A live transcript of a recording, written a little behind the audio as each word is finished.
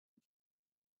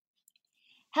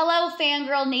Hello,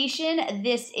 Fangirl Nation.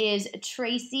 This is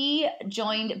Tracy,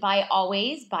 joined by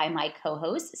always by my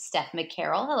co-host, Steph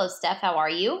McCarroll. Hello, Steph. How are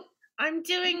you? I'm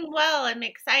doing well. I'm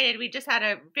excited. We just had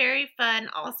a very fun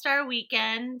All-Star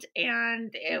weekend,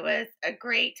 and it was a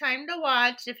great time to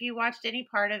watch if you watched any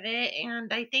part of it.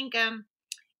 And I think,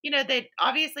 that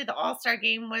obviously the All-Star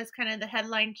game was kind of the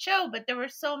headline show, but there were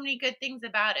so many good things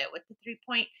about it with the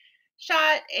three-point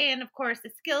shot and, of course, the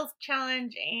skills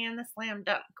challenge and the slam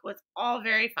dunk was all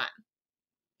very fun.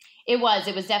 It was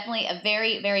definitely a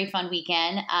very, very fun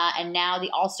weekend. And now the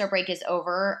All-Star break is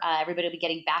over. Everybody will be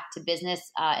getting back to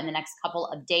business in the next couple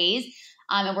of days.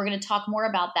 And we're going to talk more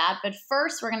about that. But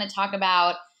first, we're going to talk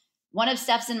about one of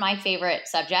Steph's and my favorite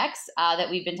subjects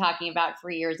that we've been talking about for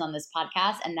years on this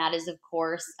podcast. And that is, of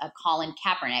course, Colin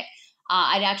Kaepernick.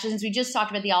 Since we just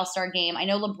talked about the All-Star game, I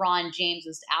know LeBron James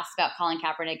was asked about Colin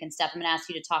Kaepernick, and Steph, I'm going to ask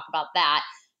you to talk about that.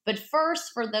 But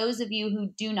first, for those of you who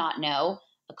do not know,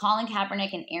 Colin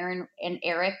Kaepernick and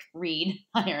Eric Reid,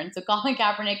 Colin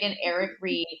Kaepernick and Eric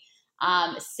Reid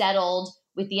settled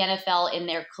with the NFL in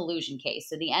their collusion case.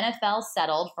 So the NFL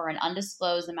settled for an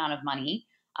undisclosed amount of money,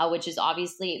 which is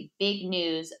obviously big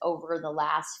news over the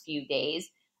last few days.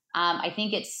 I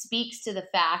think it speaks to the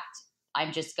fact,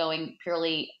 I'm just going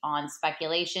purely on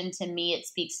speculation. To me, it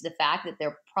speaks to the fact that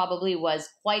there probably was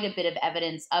quite a bit of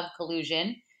evidence of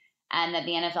collusion, and that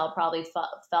the NFL probably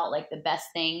felt like the best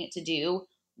thing to do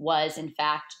was, in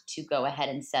fact, to go ahead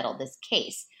and settle this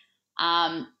case.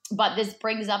 But this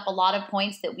brings up a lot of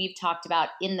points that we've talked about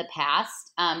in the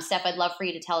past. Steph, I'd love for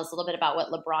you to tell us a little bit about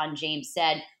what LeBron James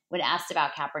said when asked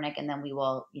about Kaepernick, and then we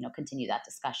will, continue that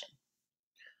discussion.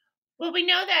 Well, we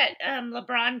know that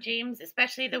LeBron James,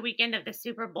 especially the weekend of the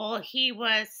Super Bowl, he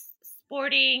was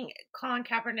sporting Colin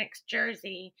Kaepernick's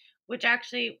jersey, which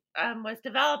actually was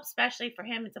developed specially for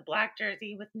him. It's a black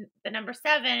jersey with the number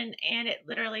 7, and it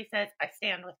literally says, "I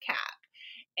stand with Cap."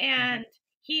 And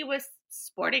he was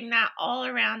sporting that all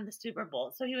around the Super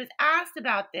Bowl. So he was asked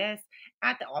about this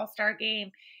at the All-Star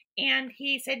game, and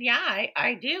he said, yeah,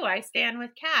 I do. I stand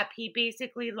with Cap. He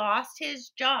basically lost his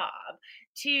job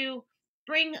to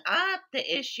bring up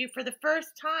the issue for the first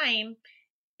time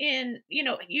in,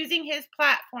 using his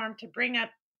platform to bring up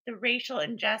the racial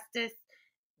injustice,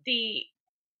 the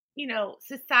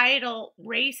societal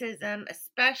racism,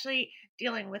 especially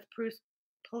dealing with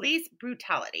police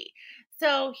brutality.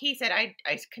 So he said, I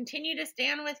continue to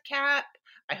stand with Cap.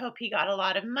 I hope he got a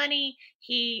lot of money.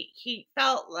 He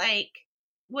felt like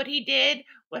what he did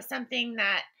was something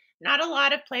that not a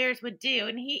lot of players would do.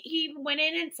 And he went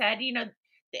in and said,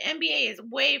 the NBA is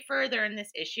way further in this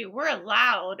issue. We're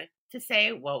allowed to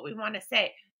say what we want to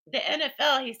say. The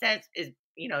NFL, he says, is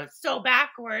so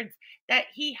backwards that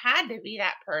he had to be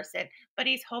that person, but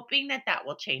he's hoping that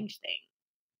will change things.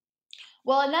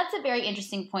 Well, and that's a very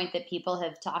interesting point that people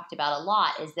have talked about a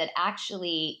lot, is that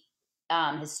actually,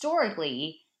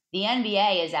 historically, the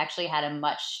NBA has actually had a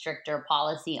much stricter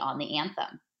policy on the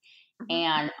anthem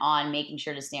and on making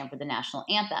sure to stand for the national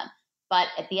anthem. But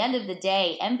at the end of the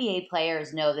day, NBA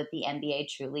players know that the NBA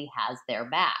truly has their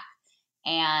back,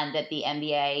 and that the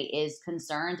NBA is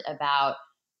concerned about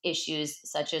issues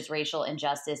such as racial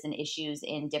injustice and issues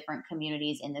in different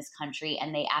communities in this country,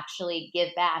 and they actually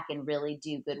give back and really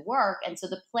do good work. And so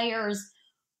the players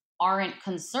aren't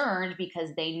concerned because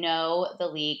they know the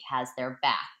league has their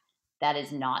back. That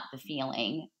is not the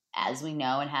feeling, as we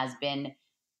know, and has been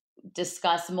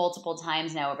discussed multiple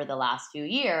times now over the last few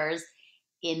years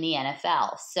in the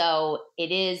NFL. So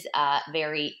it is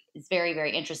very,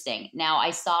 very interesting. Now, I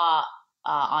saw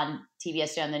on TV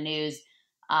yesterday on the news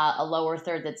a lower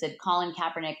third that said Colin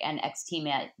Kaepernick and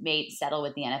ex-teammate settle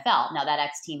with the NFL. Now, that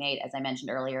ex-teammate, as I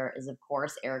mentioned earlier, is, of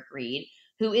course, Eric Reid,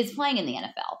 who is playing in the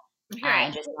NFL. Right.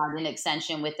 And just had an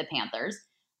extension with the Panthers.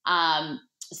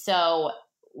 So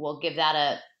we'll give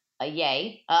that a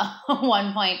yay.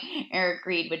 1 point, Eric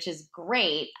Reid, which is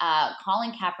great.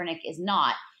 Colin Kaepernick is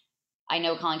not. I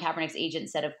know Colin Kaepernick's agent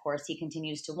said, of course, he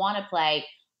continues to want to play.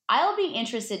 I'll be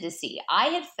interested to see. I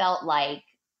had felt like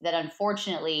that,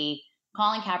 unfortunately,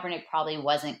 Colin Kaepernick probably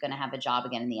wasn't going to have a job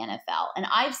again in the NFL. And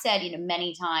I've said,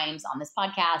 many times on this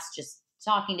podcast, just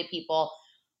talking to people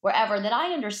wherever, that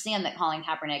I understand that Colin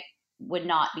Kaepernick would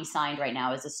not be signed right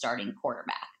now as a starting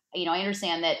quarterback. I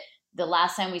understand that the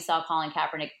last time we saw Colin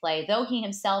Kaepernick play, though he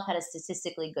himself had a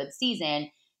statistically good season,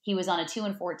 he was on a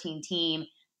 2-14 team.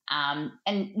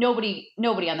 And nobody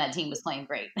on that team was playing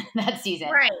great that season.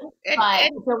 Right. So it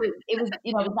was,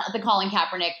 it was not the Colin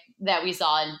Kaepernick that we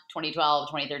saw in 2012,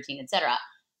 2013, et cetera.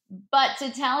 But to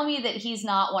tell me that he's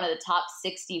not one of the top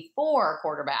 64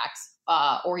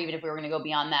 quarterbacks, or even if we were going to go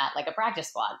beyond that, like a practice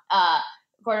squad,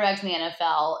 quarterbacks in the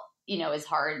NFL, is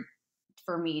hard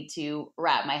for me to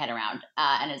wrap my head around,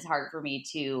 and it's hard for me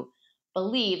to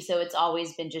believe. So it's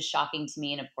always been just shocking to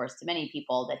me, and of course to many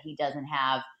people, that he doesn't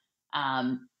have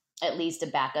at least a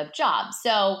backup job.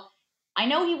 So I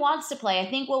know he wants to play. I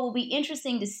think what will be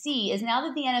interesting to see is, now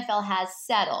that the NFL has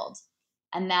settled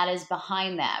and that is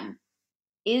behind them,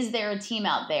 is there a team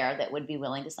out there that would be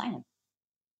willing to sign him?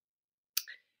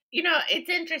 It's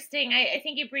interesting. I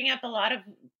think you bring up a lot of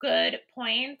good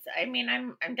points. I mean,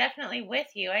 I'm definitely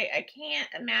with you. I can't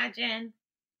imagine,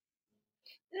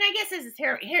 and I guess this is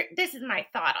here. This is my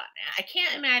thought on it. I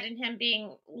can't imagine him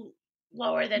being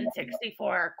lower than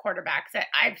 64 quarterbacks that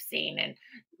I've seen, and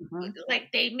Mhm.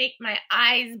 like they make my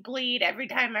eyes bleed every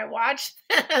time I watch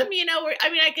them. I mean,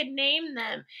 I could name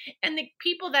them, and the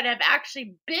people that have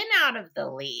actually been out of the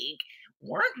league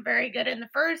weren't very good in the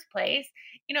first place.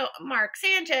 Mark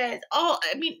Sanchez.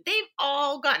 I mean, they've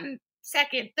all gotten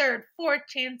second, third, fourth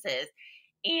chances,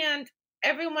 and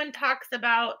everyone talks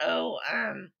about, this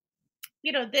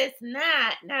and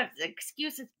that, and that's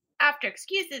excuses after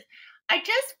excuses. I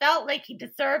just felt like he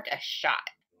deserved a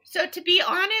shot. So to be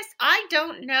honest, I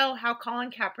don't know how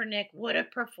Colin Kaepernick would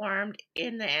have performed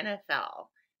in the NFL,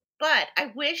 but I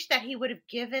wish that he would have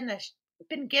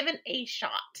been given a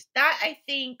shot. That, I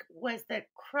think, was the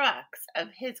crux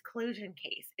of his collusion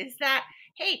case. Is that,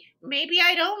 hey, maybe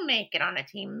I don't make it on a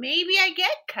team, maybe I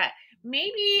get cut,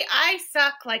 maybe I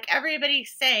suck like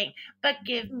everybody's saying, but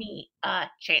give me a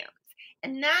chance.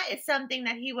 And that is something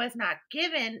that he was not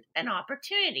given an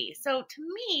opportunity. So to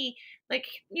me, like,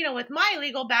 with my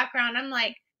legal background, I'm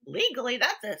like, legally,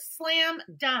 that's a slam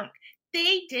dunk.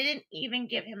 They didn't even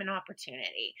give him an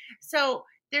opportunity. So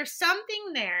there's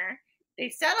something there.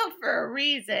 They settled for a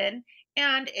reason.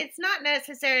 And it's not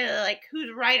necessarily like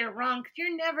who's right or wrong, because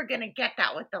you're never going to get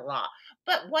that with the law.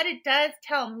 But what it does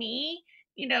tell me,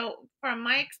 from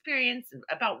my experience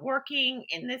about working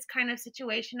in this kind of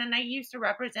situation, and I used to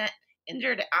represent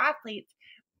injured athletes,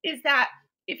 is that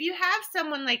if you have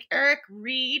someone like Eric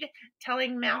Reed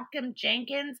telling Malcolm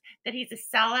Jenkins that he's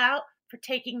a sellout for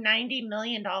taking $90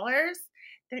 million,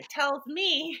 that tells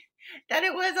me that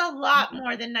it was a lot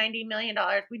more than $90 million.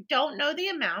 We don't know the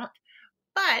amount,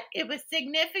 but it was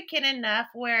significant enough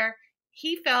where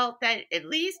he felt that at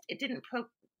least it didn't,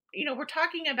 we're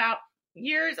talking about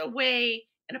years away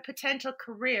in a potential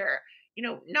career.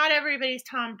 Not everybody's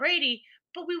Tom Brady,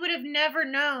 but we would have never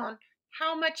known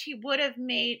how much he would have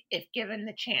made if given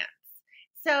the chance.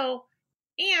 So,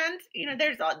 and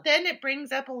then it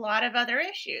brings up a lot of other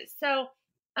issues. So,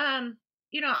 I'm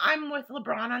with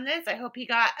LeBron on this. I hope he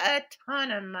got a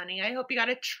ton of money. I hope he got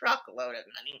a truckload of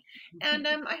money, and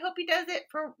I hope he does it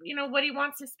for what he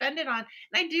wants to spend it on.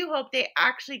 And I do hope they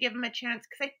actually give him a chance,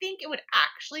 because I think it would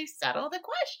actually settle the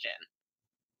question.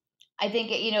 I think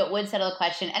it would settle the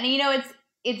question, and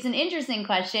it's an interesting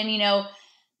question.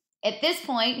 At this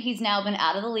point, he's now been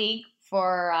out of the league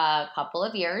for a couple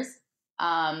of years.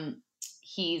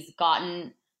 He's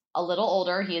gotten a little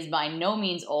older. He is by no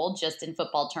means old, just in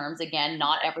football terms. Again,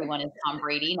 not everyone is Tom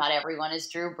Brady. Not everyone is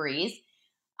Drew Brees.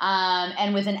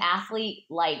 And with an athlete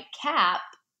like Cap,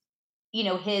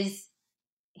 his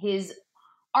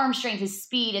arm strength, his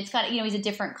speed, it's kind of, he's a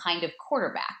different kind of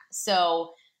quarterback.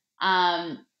 So,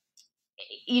 in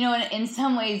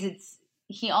some ways,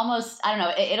 he almost, I don't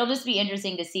know, it'll just be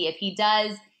interesting to see if he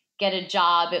does get a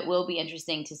job. It will be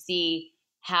interesting to see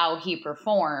how he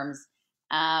performs.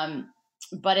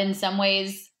 But in some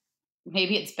ways,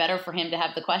 maybe it's better for him to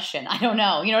have the question. I don't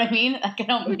know. You know what I mean?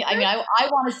 I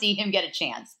want to see him get a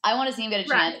chance. I want to see him get a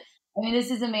chance. Right. I mean,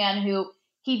 this is a man who,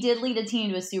 he did lead a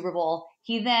team to a Super Bowl.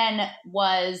 He then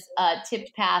was a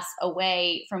tipped pass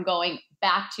away from going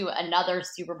back to another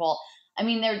Super Bowl. I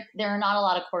mean, there are not a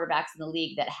lot of quarterbacks in the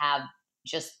league that have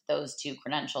just those two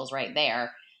credentials right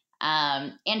there.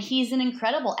 And he's an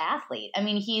incredible athlete. I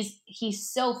mean,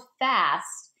 he's so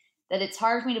fast that it's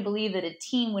hard for me to believe that a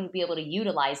team wouldn't be able to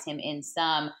utilize him in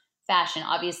some fashion.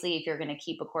 Obviously, if you're going to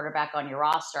keep a quarterback on your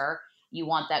roster, you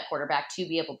want that quarterback to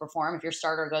be able to perform. If your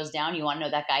starter goes down, you want to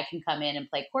know that guy can come in and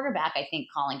play quarterback. I think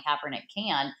Colin Kaepernick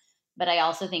can, but I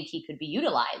also think he could be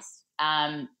utilized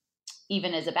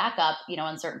even as a backup,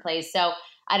 in certain plays. So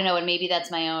I don't know, and maybe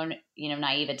that's my own,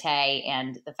 naivete,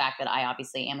 and the fact that I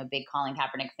obviously am a big Colin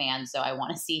Kaepernick fan, so I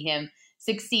want to see him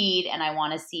succeed and I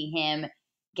want to see him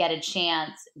get a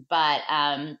chance. But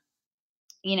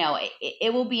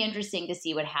it will be interesting to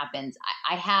see what happens.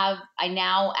 I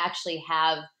now actually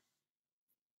have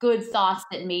good thoughts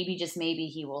that maybe, just maybe,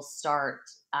 he will start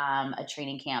a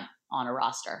training camp on a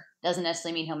roster. Doesn't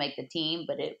necessarily mean he'll make the team,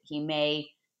 but he may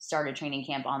start a training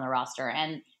camp on the roster.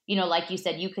 And like you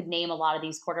said, you could name a lot of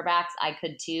these quarterbacks. I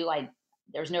could too.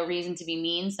 there's no reason to be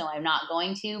mean, so I'm not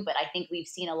going to. But I think we've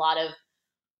seen a lot of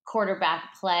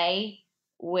quarterback play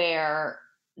where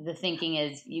the thinking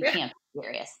is you Yeah. can't be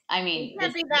serious. I mean, It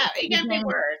can't be that. It can't be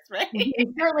worse, right? it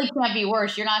certainly can't be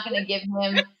worse. You're not going to give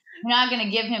him. You're not going to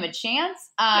give him a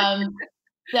chance.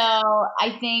 So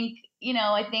I think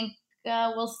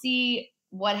we'll see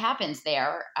what happens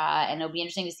there, and it'll be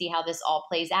interesting to see how this all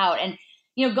plays out. And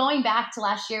going back to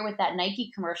last year with that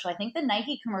Nike commercial, I think the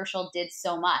Nike commercial did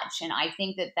so much, and I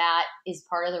think that is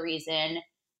part of the reason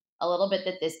a little bit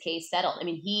that this case settled. I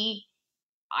mean,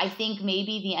 I think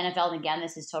maybe the NFL, and again,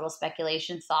 this is total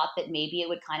speculation, thought that maybe it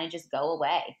would kind of just go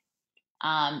away,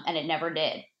 and it never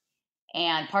did.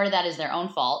 And part of that is their own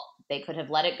fault. They could have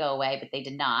let it go away, but they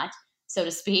did not, so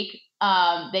to speak.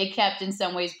 They kept, in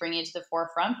some ways, bringing it to the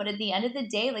forefront. But at the end of the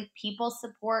day, like, people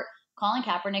support Colin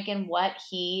Kaepernick and what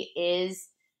he is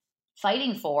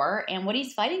fighting for. And what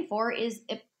he's fighting for is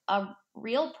a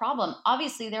real problem.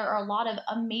 Obviously, there are a lot of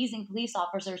amazing police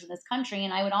officers in this country,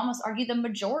 and I would almost argue the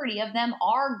majority of them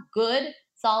are good,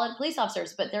 solid police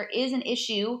officers. But there is an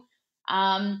issue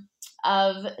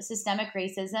of systemic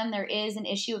racism. There is an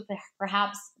issue of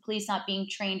perhaps police not being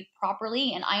trained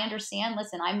properly. And I understand,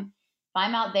 listen, if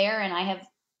I'm out there and I have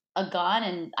a gun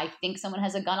and I think someone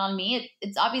has a gun on me,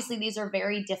 it's obviously, these are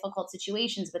very difficult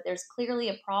situations, but there's clearly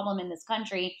a problem in this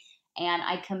country. And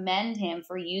I commend him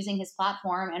for using his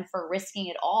platform and for risking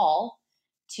it all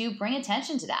to bring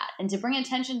attention to that, and to bring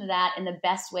attention to that in the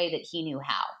best way that he knew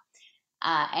how.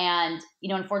 And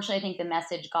unfortunately, I think the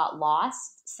message got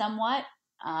lost somewhat,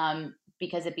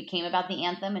 because it became about the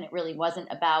anthem, and it really wasn't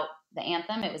about the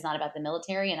anthem. It was not about the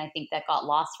military, and I think that got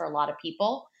lost for a lot of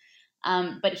people.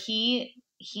 But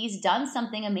he's done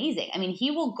something amazing. I mean,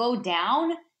 he will go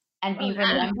down and be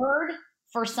remembered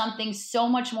for something so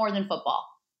much more than football.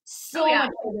 So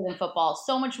much bigger than football,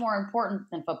 so much more important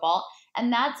than football.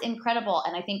 And that's incredible.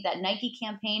 And I think that Nike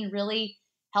campaign really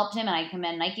helped him, and I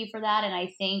commend Nike for that. And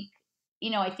I think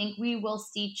we will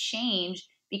see change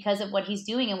because of what he's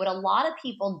doing. And what a lot of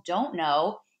people don't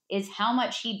know is how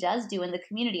much he does do in the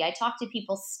community. I talk to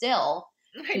people still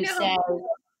who say,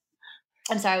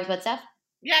 I'm sorry, what's Steph?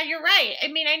 Yeah, you're right. I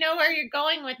mean, I know where you're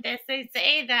going with this. They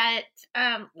say that,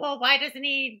 well, why doesn't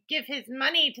he give his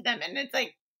money to them? And it's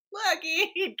like, look,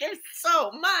 he gives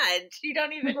so much. You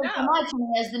don't even know. So much. And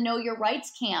he has the Know Your Rights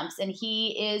camps, and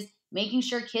he is making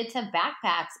sure kids have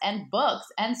backpacks and books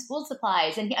and school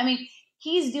supplies. And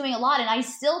he's doing a lot. And I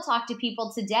still talk to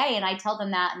people today, and I tell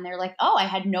them that, and they're like, oh, I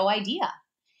had no idea.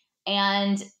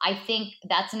 And I think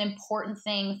that's an important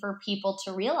thing for people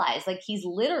to realize. Like, he's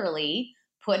literally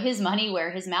put his money where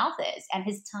his mouth is, and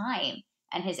his time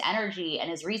and his energy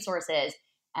and his resources.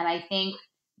 And I think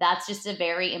that's just a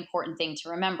very important thing to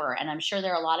remember. And I'm sure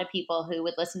there are a lot of people who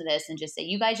would listen to this and just say,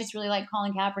 you guys just really like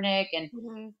Colin Kaepernick and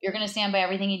you're going to stand by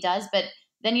everything he does. But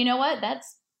then you know what?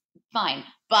 That's fine.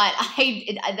 But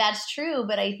that's true.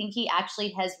 But I think he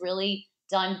actually has really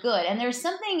done good. And there's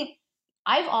something,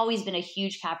 I've always been a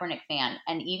huge Kaepernick fan.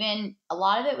 And even a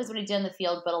lot of it was what he did in the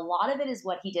field, but a lot of it is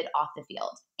what he did off the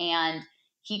field. And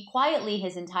he quietly,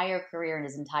 his entire career and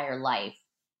his entire life,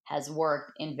 has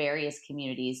worked in various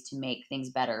communities to make things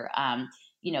better.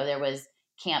 There was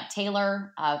Camp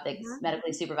Taylor, the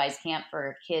medically supervised camp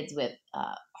for kids with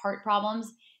heart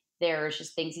problems. There's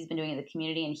just things he's been doing in the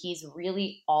community, and he's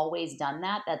really always done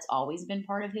that. That's always been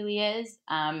part of who he is.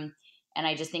 And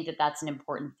I just think that that's an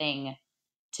important thing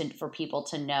for people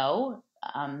to know.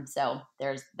 So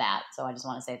there's that. So I just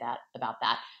want to say that about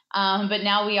that. But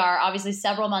now we are obviously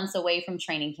several months away from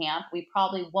training camp. We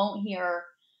probably won't hear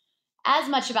as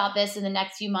much about this in the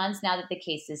next few months now that the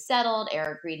case is settled.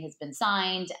 Eric Reed has been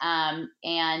signed.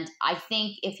 And I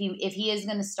think if he is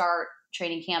going to start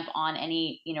training camp on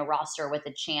any roster with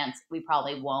a chance, we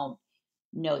probably won't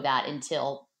know that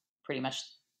until pretty much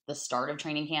the start of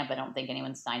training camp. I don't think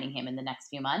anyone's signing him in the next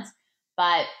few months.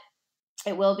 But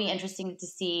it will be interesting to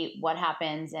see what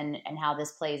happens and how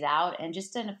this plays out, and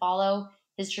just to follow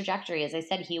his trajectory. As I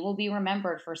said, he will be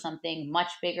remembered for something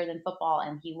much bigger than football,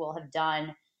 and he will have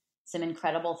done some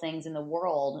incredible things in the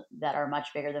world that are much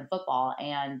bigger than football.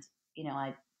 And,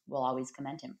 I will always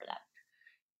commend him for that.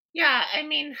 Yeah, I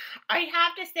mean, I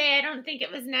have to say, I don't think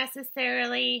it was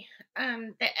necessarily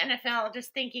the NFL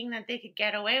just thinking that they could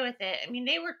get away with it. I mean,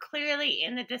 they were clearly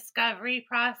in the discovery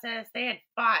process. They had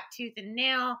fought tooth and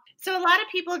nail. So a lot of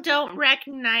people don't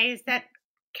recognize that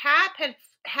Cap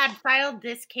had filed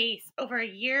this case over a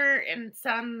year and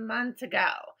some months ago.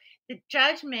 The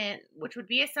judgment, which would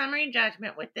be a summary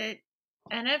judgment with the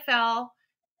NFL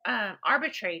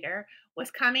arbitrator, was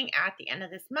coming at the end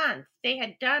of this month. They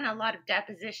had done a lot of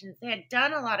depositions. They had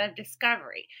done a lot of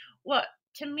discovery. What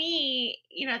to me,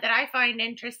 that I find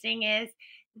interesting is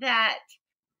that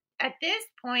at this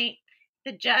point,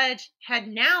 the judge had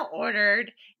now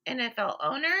ordered NFL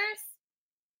owners,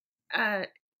 uh,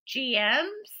 GMs,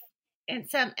 and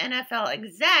some NFL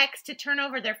execs to turn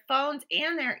over their phones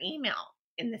and their email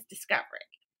in this discovery.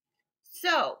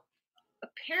 So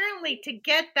apparently, to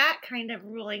get that kind of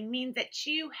ruling means that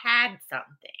you had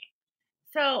something.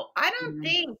 So I don't Mhm.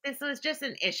 think this was just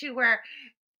an issue where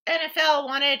NFL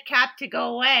wanted Cap to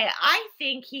go away. I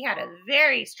think he had a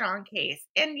very strong case.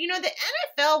 And the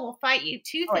NFL will fight you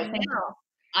tooth Oh, and nail.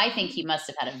 I think he must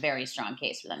have had a very strong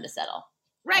case for them to settle.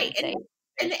 I Right. would say.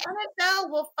 And the NFL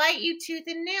will fight you tooth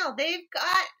and nail. They've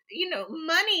got,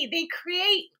 money. They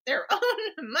create their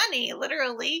own money,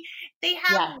 literally. They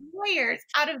have Yeah. lawyers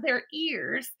out of their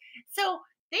ears. So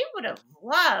they would have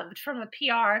loved, from a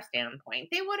PR standpoint,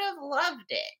 they would have loved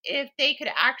it if they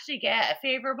could actually get a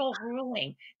favorable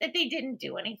ruling that they didn't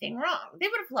do anything wrong. They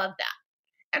would have loved that.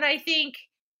 And I think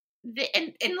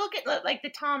and look at like the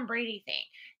Tom Brady thing.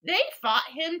 They fought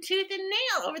him tooth and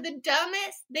nail over the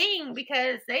dumbest thing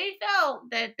because they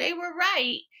felt that they were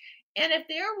right. And if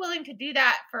they're willing to do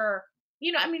that for,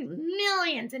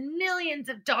 millions and millions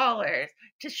of dollars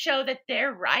to show that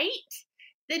they're right,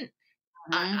 then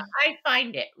Mhm. I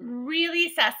find it really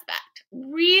suspect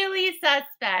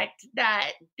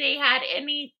that they had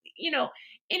any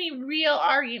real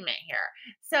argument here.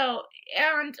 So,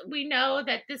 and we know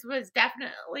that this was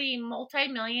definitely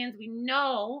multi-millions. We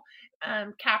know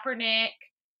Kaepernick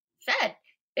said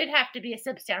it'd have to be a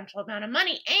substantial amount of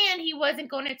money, and he wasn't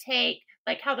going to take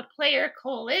like how the player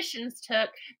coalitions took.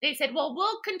 They said, well,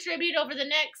 we'll contribute over the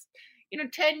next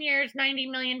 10 years $90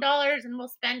 million and we'll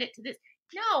spend it to this.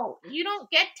 No, you don't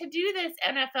get to do this,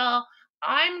 NFL.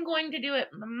 I'm going to do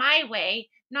it my way,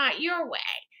 not your way.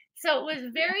 So it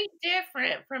was very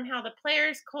different from how the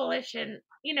Players Coalition,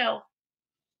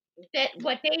 that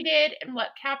what they did and what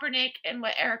Kaepernick and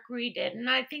what Eric Reed did. And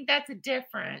I think that's a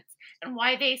difference and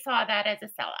why they saw that as a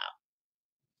sellout.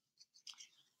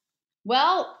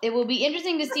 Well, it will be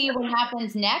interesting to see what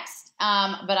happens next.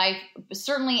 But I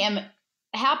certainly am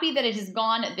happy that it has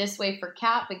gone this way for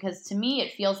Cap, because to me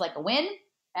it feels like a win,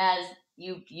 as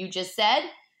you just said.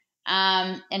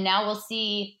 And now we'll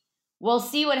see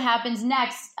what happens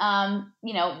next.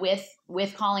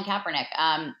 With Colin Kaepernick,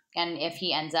 and if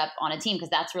he ends up on a team,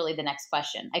 because that's really the next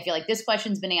question. I feel like this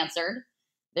question's been answered.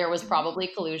 There was probably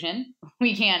collusion.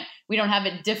 We don't have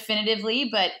it definitively,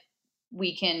 but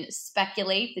we can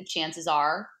speculate. The chances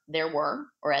are there were,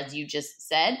 or as you just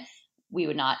said, we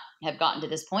would not have gotten to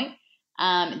this point.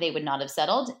 They would not have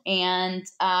settled. And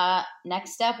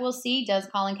next step, we'll see, does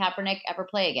Colin Kaepernick ever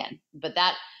play again? But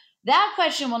that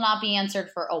question will not be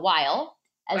answered for a while,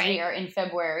 as Right. we are in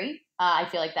February. I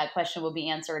feel like that question will be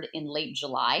answered in late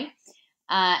July.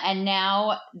 And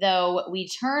now, though, we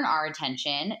turn our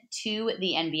attention to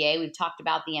the NBA. We've talked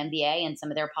about the NBA and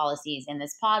some of their policies in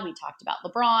this pod. We talked about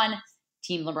LeBron.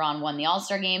 Team LeBron won the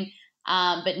All-Star game.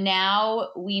 But now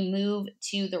we move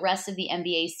to the rest of the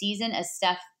NBA season. As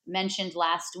Steph mentioned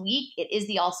last week, it is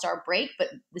the All-Star break, but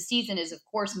the season is, of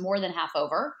course, more than half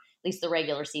over, at least the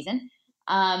regular season.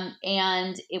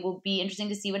 And it will be interesting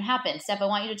to see what happens. Steph, I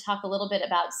want you to talk a little bit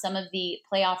about some of the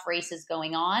playoff races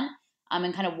going on,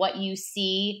 and kind of what you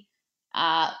see.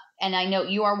 And I know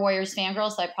you are Warriors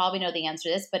fangirl, so I probably know the answer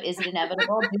to this, but is it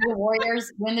inevitable? Do the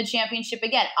Warriors win the championship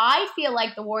again? I feel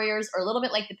like the Warriors are a little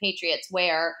bit like the Patriots,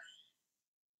 where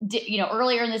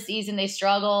earlier in the season they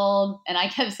struggled, and I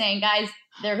kept saying, guys,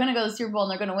 they're going to go to the Super Bowl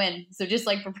and they're going to win. So just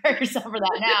like prepare yourself for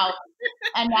that now.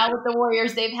 And now with the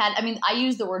Warriors, I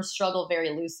use the word struggle very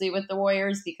loosely with the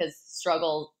Warriors, because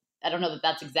struggle, I don't know that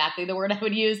that's exactly the word I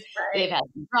would use. Right. They've had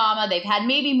some drama. They've had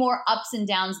maybe more ups and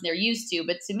downs than they're used to.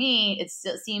 But to me, it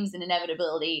still seems an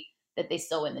inevitability that they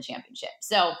still win the championship.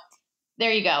 So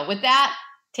there you go. With that,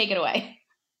 take it away.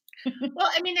 Well,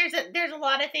 I mean, there's a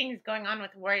lot of things going on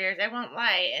with Warriors. I won't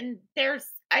lie, and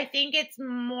I think it's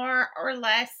more or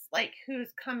less like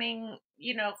who's coming,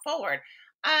 forward.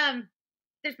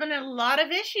 There's been a lot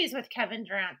of issues with Kevin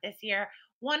Durant this year.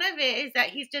 One of it is that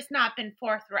he's just not been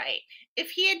forthright. If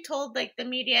he had told like the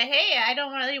media, hey, I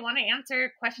don't really want to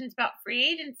answer questions about free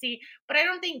agency, but I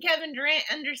don't think Kevin Durant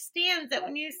understands that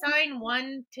when you sign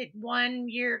 1 to 1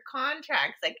 year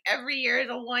contracts, like every year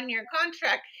is a 1 year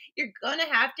contract, you're gonna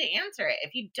have to answer it.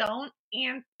 If you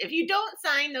don't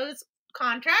sign those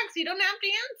contracts, you don't have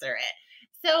to answer it.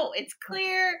 So it's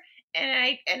clear,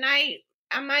 and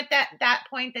I'm at that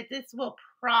point that this will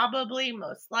probably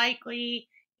most likely,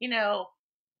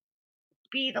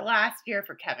 be the last year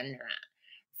for Kevin Durant.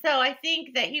 So I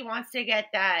think that he wants to get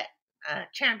that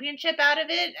championship out of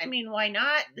it. I mean, why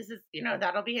not? This is,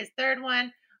 that'll be his third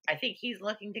one. I think he's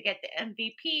looking to get the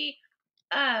MVP.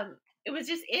 It was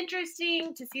just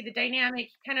interesting to see the dynamic.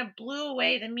 He kind of blew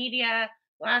away the media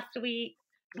last week.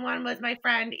 One was my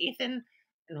friend Ethan,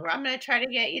 and I'm going to try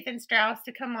to get Ethan Strauss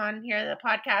to come on here the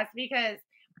podcast because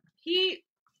he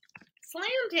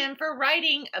slammed him for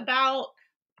writing about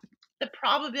the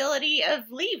probability of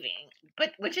leaving,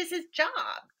 but which is his job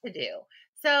to do.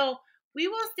 So we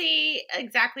will see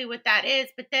exactly what that is.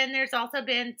 But then there's also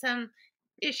been some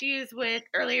issues with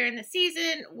earlier in the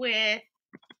season with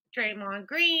Draymond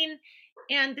Green,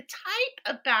 and the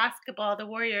type of basketball the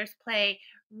Warriors play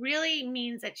really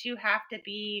means that you have to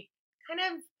be kind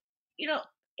of,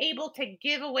 able to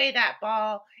give away that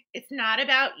ball. It's not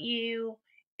about you,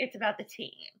 it's about the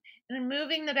team. And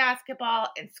moving the basketball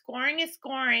and scoring is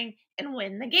scoring and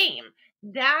win the game.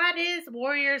 That is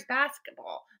Warriors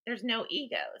basketball. There's no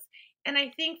egos. And I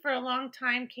think for a long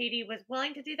time, Katie was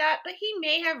willing to do that, but he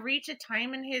may have reached a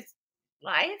time in his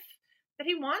life that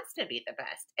he wants to be the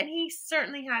best. And he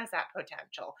certainly has that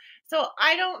potential. So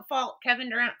I don't fault Kevin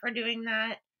Durant for doing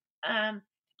that.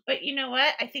 But you know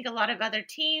what? I think a lot of other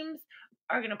teams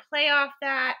are going to play off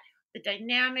that. The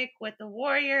dynamic with the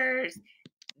Warriors,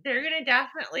 they're going to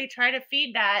definitely try to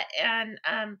feed that. And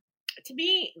to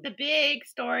me, the big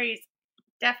stories,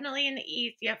 definitely in the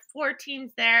East, you have 4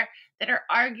 teams there that are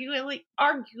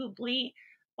arguably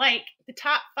like the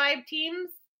top 5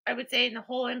 teams, I would say, in the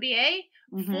whole NBA.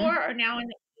 Mm-hmm. 4 are now in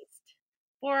the East.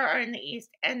 4 are in the East,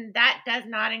 and that does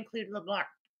not include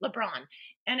LeBron.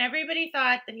 And everybody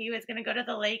thought that he was going to go to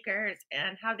the Lakers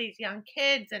and have these young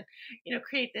kids and,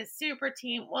 create this super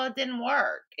team. Well, it didn't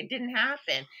work. It didn't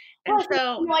happen. And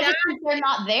I just think they're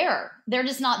not there. They're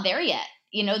just not there yet.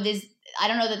 I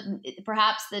don't know that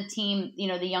perhaps the team,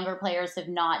 the younger players have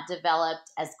not developed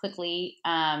as quickly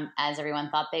as everyone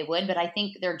thought they would, but I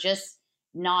think they're just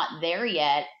not there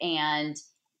yet. And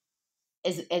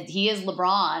as he is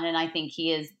LeBron, and I think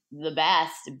he is the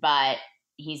best, but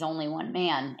he's only one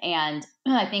man. And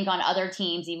I think on other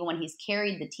teams, even when he's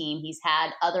carried the team, he's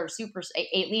had at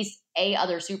least a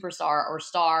other superstar or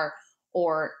star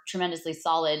or tremendously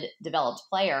solid developed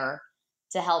player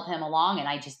to help him along. And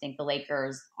I just think the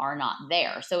Lakers are not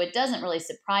there. So it doesn't really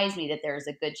surprise me that there's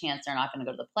a good chance they're not going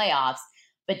to go to the playoffs.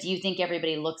 But do you think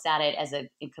everybody looks at it as a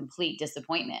complete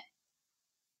disappointment?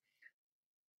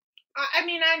 I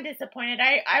mean, I'm disappointed.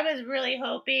 I was really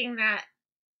hoping that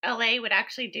LA would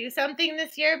actually do something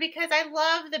this year because I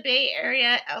love the Bay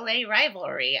Area LA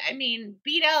rivalry. I mean,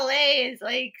 beat LA is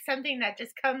like something that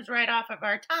just comes right off of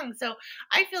our tongue. So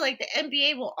I feel like the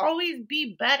NBA will always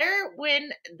be better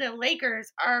when the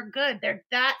Lakers are good. They're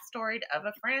that storied of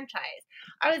a franchise.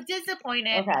 I was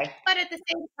disappointed, but at the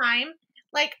same time,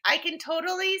 like I can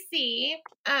totally see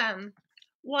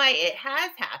why it has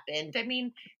happened. I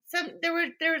mean, there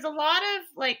was a lot of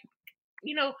like,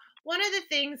 one of the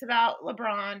things about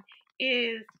LeBron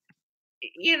is,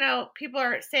 people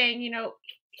are saying,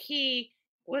 he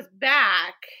was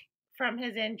back from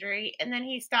his injury and then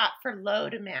he stopped for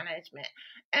load management.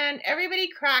 And everybody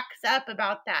cracks up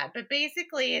about that. But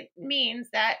basically it means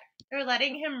that they're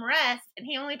letting him rest and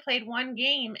he only played 1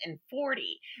 game in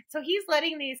 40. So he's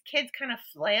letting these kids kind of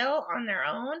flail on their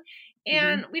own.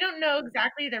 And we don't know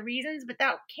exactly the reasons, but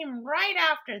that came right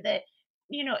after the,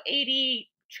 80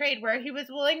 trade where he was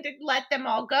willing to let them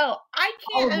all go. I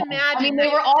can't imagine. I mean, they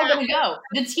were all going to go.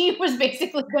 The team was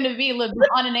basically going to be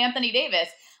LeBron and Anthony Davis.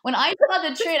 When I saw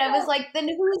the trade, I was like, then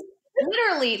who's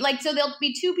literally like, so there'll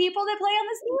be 2 people that play on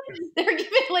this team? They're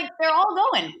giving they're all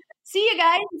going. See you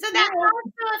guys. So that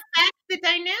also affects the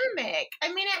dynamic.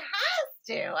 I mean, it has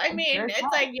to. I mean, it's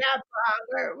like, yeah,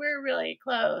 we're really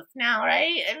close now,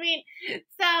 right? I mean,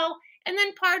 so, and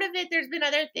then part of it, there's been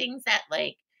other things that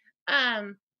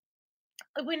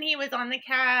when he was on the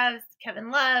Cavs,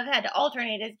 Kevin Love had to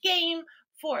alternate his game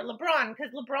for LeBron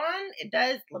because LeBron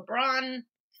does LeBron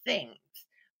things.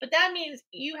 But that means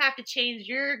you have to change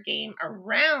your game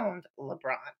around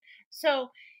LeBron.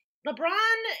 So LeBron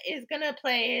is going to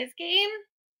play his game,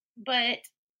 but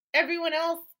everyone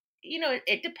else,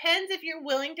 it depends if you're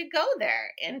willing to go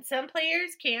there. And some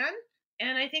players can,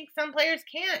 and I think some players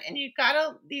can't. And you've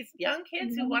got these young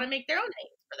kids who want to make their own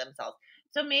names for themselves.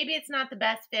 So maybe it's not the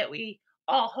best fit we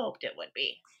all hoped it would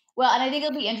be. Well, and I think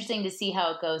it'll be interesting to see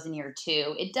how it goes in year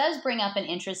 2. It does bring up an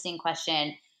interesting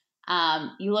question.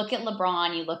 You look at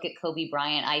LeBron, you look at Kobe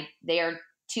Bryant. They are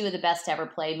 2 of the best to ever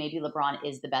play. Maybe LeBron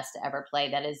is the best to ever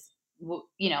play. That is,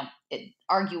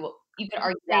 arguable. You could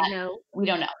argue that. Know. We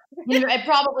don't know.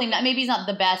 Probably not. Maybe he's not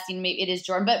the best. Maybe it is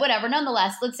Jordan, but whatever.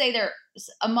 Nonetheless, let's say they're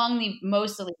among the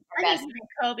most elite best. I think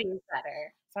Kobe is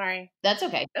better. Sorry. That's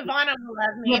okay. Ivana will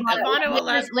love me. Ivana will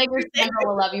love Lakers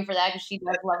will love you for that because she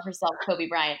does love herself, Kobe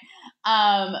Bryant.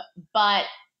 But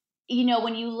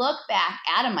when you look back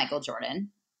at a Michael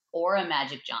Jordan or a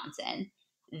Magic Johnson,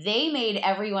 they made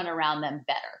everyone around them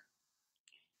better.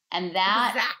 And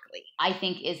that, exactly, I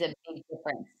think, is a big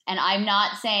difference. And I'm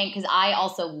not saying, because I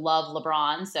also love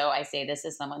LeBron, so I say this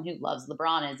as someone who loves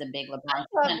LeBron and is a big LeBron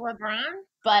fan. Love LeBron.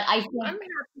 But I think, I'm happy.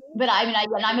 But I mean,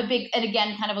 I'm a big, and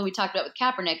again, kind of what we talked about with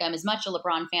Kaepernick, I'm as much a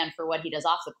LeBron fan for what he does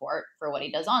off the court, for what he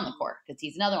does on the court, because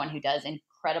he's another one who does he's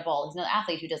another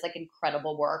athlete who does like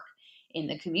incredible work in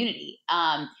the community.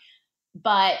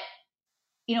 But,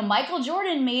 Michael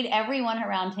Jordan made everyone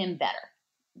around him better.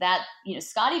 That,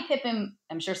 Scottie Pippen,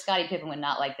 I'm sure Scottie Pippen would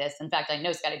not like this. In fact, I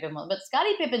know Scottie Pippen will, but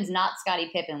Scottie Pippen's not Scottie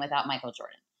Pippen without Michael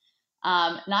Jordan.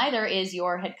 Neither is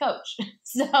your head coach.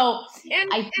 So,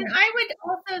 I would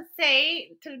also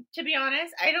say, to be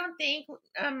honest, I don't think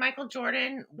Michael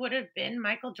Jordan would have been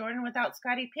Michael Jordan without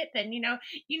Scottie Pippen. You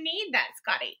need that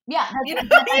Scottie. Yeah,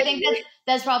 I think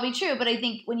that's probably true. But I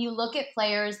think when you look at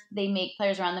players, they make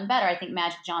players around them better. I think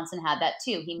Magic Johnson had that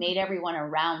too. He made everyone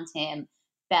around him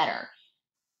better.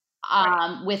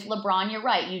 Right. With LeBron, you're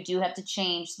right. You do have to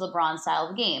change LeBron's style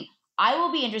of game. I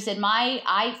will be interested.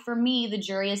 For me, the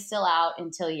jury is still out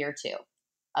until year 2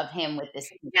 of him with this.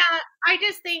 Yeah, I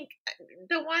just think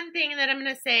the one thing that I'm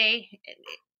going to say,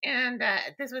 and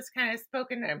this was kind of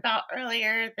spoken about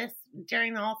earlier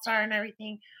during the All-Star and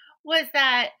everything, was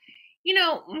that,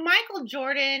 Michael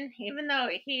Jordan, even though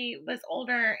he was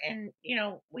older and,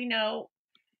 we know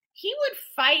he would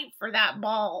fight for that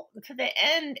ball to the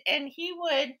end, and he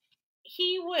would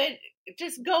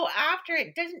just go after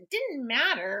it. Didn't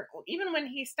matter, even when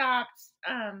he stopped,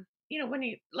 when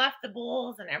he left the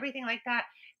Bulls and everything like that.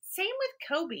 Same with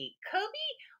Kobe. Kobe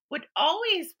would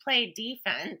always play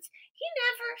defense. He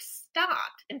never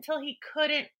stopped until he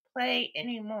couldn't play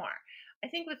anymore. I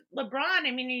think with LeBron,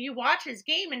 I mean, you watch his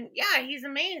game and yeah, he's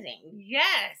amazing.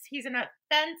 Yes, he's an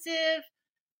offensive,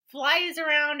 flies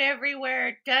around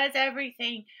everywhere, does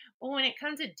everything. But when it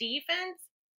comes to defense,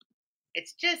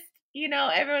 it's just,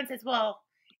 everyone says, well,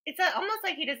 it's almost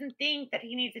like he doesn't think that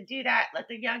he needs to do that. Let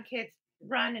the young kids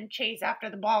run and chase after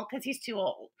the ball because he's too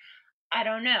old. I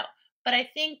don't know. But I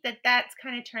think that that's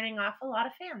kind of turning off a lot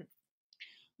of fans.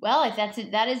 Well,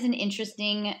 that is an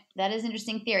interesting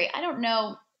theory. I don't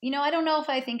know. I don't know if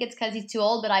I think it's because he's too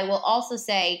old, but I will also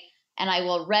say, and I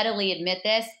will readily admit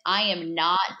this, I am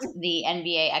not the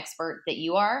NBA expert that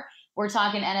you are. We're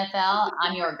talking NFL,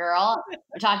 I'm your girl.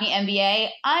 We're talking NBA,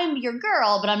 I'm your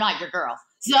girl, but I'm not your girl.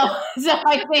 So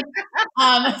I think,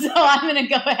 so I'm going to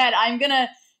go ahead. I'm going to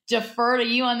defer to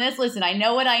you on this. Listen, I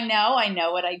know what I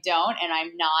know what I don't, and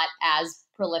I'm not as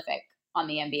prolific on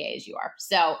the NBA as you are.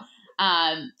 So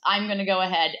I'm going to go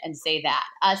ahead and say that.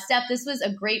 Steph, this was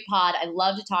a great pod. I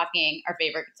loved talking our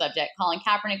favorite subject, Colin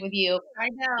Kaepernick, with you. I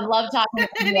know. I love talking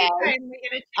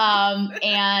NBA.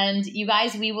 And you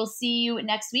guys, we will see you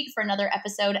next week for another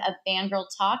episode of Fangirl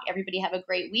Talk. Everybody have a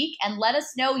great week, and let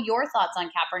us know your thoughts on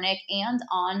Kaepernick and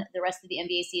on the rest of the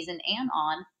NBA season and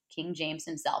on King James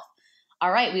himself.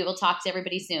 All right, we will talk to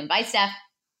everybody soon. Bye, Steph.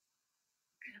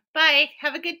 Bye.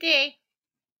 Have a good day.